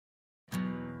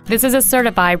This is a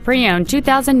certified pre-owned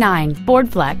 2009 Ford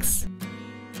Flex.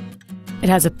 It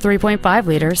has a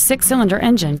 3.5-liter six-cylinder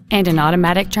engine and an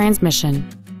automatic transmission.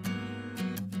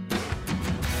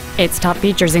 Its top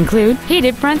features include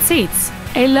heated front seats,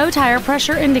 a low tire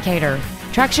pressure indicator,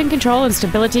 traction control and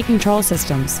stability control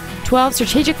systems, 12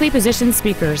 strategically positioned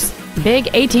speakers, big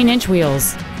 18-inch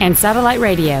wheels, and satellite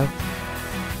radio.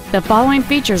 The following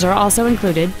features are also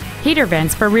included: heater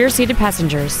vents for rear-seated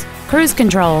passengers, cruise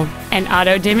control, an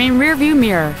auto-dimming rear-view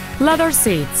mirror, leather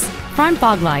seats, front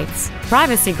fog lights,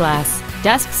 privacy glass,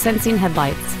 dusk sensing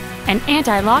headlights, an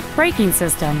anti-lock braking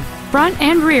system, front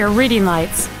and rear reading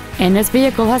lights, and this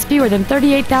vehicle has fewer than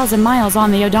 38,000 miles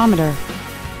on the odometer.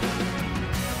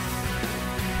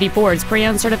 The Ford's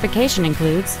pre-owned certification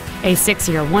includes a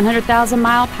 6-year,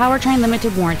 100,000-mile powertrain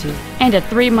limited warranty and a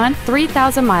 3-month,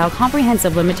 3,000-mile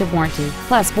comprehensive limited warranty,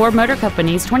 plus Ford Motor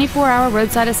Company's 24-hour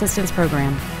roadside assistance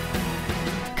program.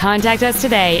 Contact us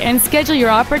today and schedule your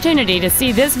opportunity to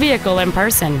see this vehicle in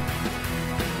person.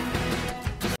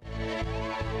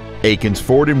 Akins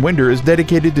Ford in Winder is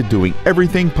dedicated to doing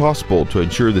everything possible to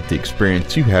ensure that the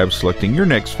experience you have selecting your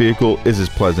next vehicle is as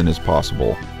pleasant as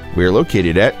possible. We are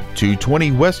located at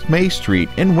 220 West May Street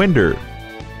in Winder.